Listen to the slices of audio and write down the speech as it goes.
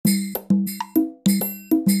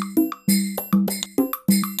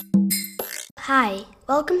Hi,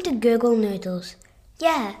 welcome to Google Noodles.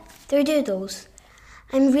 Yeah, they're doodles.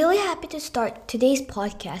 I'm really happy to start today's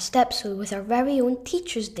podcast episode with our very own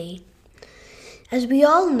Teachers' Day. As we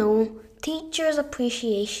all know, Teachers'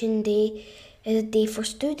 Appreciation Day is a day for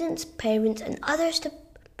students, parents, and others to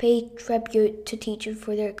pay tribute to teachers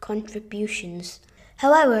for their contributions.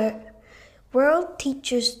 However, World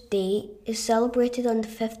Teachers' Day is celebrated on the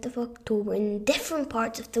 5th of October in different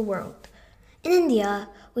parts of the world. In India,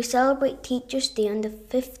 we celebrate Teachers' Day on the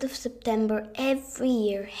 5th of September every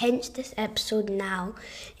year, hence this episode now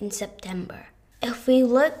in September. If we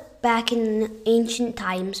look back in ancient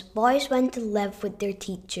times, boys went to live with their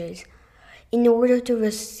teachers in order to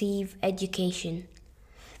receive education.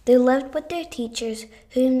 They lived with their teachers,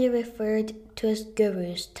 whom they referred to as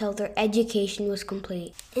gurus, till their education was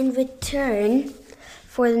complete. In return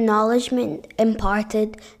for the knowledge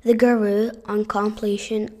imparted, the guru, on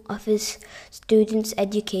completion of his student's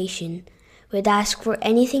education, would ask for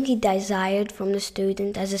anything he desired from the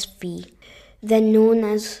student as his fee, then known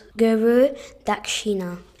as Guru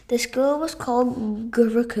Dakshina. The school was called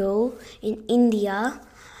Gurukul in India.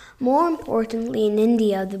 More importantly, in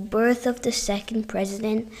India, the birth of the second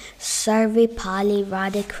president, Sarvepalli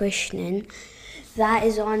Radhakrishnan, that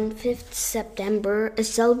is on 5th September,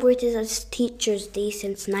 is celebrated as Teachers' Day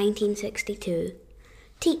since 1962.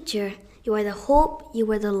 Teacher, you are the hope,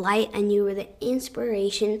 you are the light, and you are the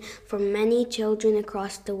inspiration for many children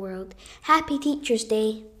across the world. Happy Teachers'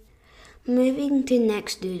 Day! Moving to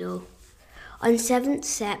next doodle. On 7th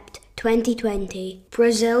Sept 2020,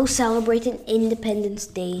 Brazil celebrated Independence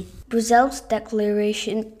Day. Brazil's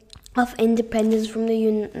declaration of independence from the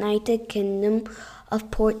United Kingdom of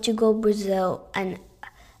Portugal, Brazil, and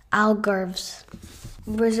Algarves.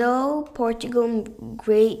 Brazil, Portugal, and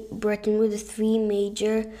Great Britain were the three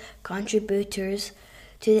major contributors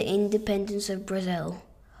to the independence of Brazil,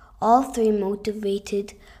 all three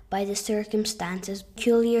motivated by the circumstances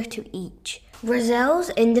peculiar to each.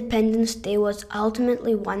 Brazil's Independence Day was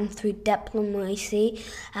ultimately won through diplomacy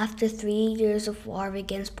after 3 years of war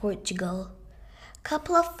against Portugal.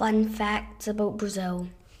 Couple of fun facts about Brazil.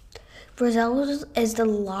 Brazil is the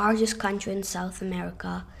largest country in South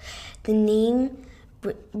America. The name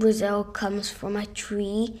Brazil comes from a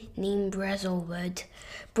tree named Brazilwood.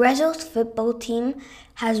 Brazil's football team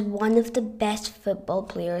has one of the best football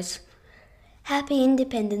players. Happy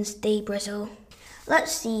Independence Day, Brazil.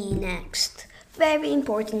 Let's see next. Very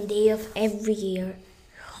important day of every year.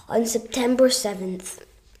 On September 7th,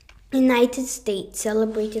 United States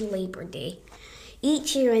celebrated Labor Day.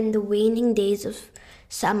 Each year in the waning days of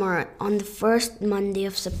summer, on the first Monday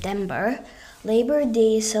of September, Labor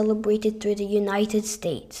Day is celebrated through the United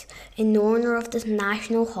States. In honor of this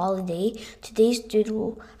national holiday, today's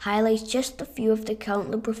doodle highlights just a few of the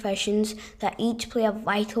countless professions that each play a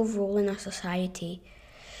vital role in our society.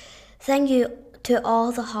 Thank you to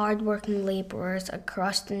all the hard-working laborers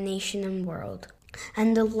across the nation and world.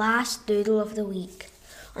 And the last doodle of the week.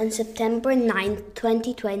 On September 9th,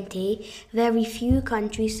 2020, very few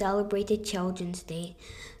countries celebrated Children's Day.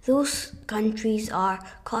 Those countries are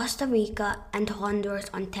Costa Rica and Honduras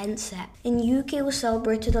on 10th Sept. In UK it was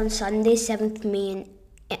celebrated on Sunday 7th May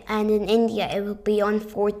and in India it will be on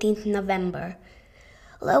 14th November.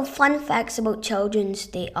 Little fun facts about Children's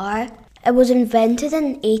Day are: it was invented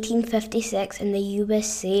in 1856 in the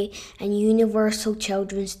USA and Universal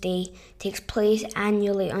Children's Day takes place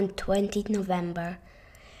annually on 20th November.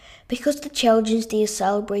 Because the Children's Day is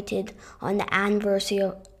celebrated on the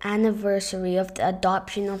anniversary of the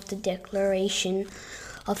adoption of the Declaration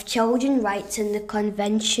of Children's Rights and the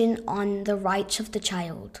Convention on the Rights of the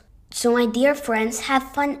Child. So my dear friends,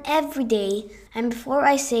 have fun every day. And before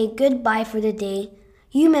I say goodbye for the day,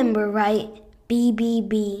 you remember, right?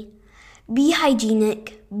 Be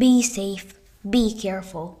hygienic, be safe, be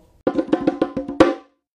careful.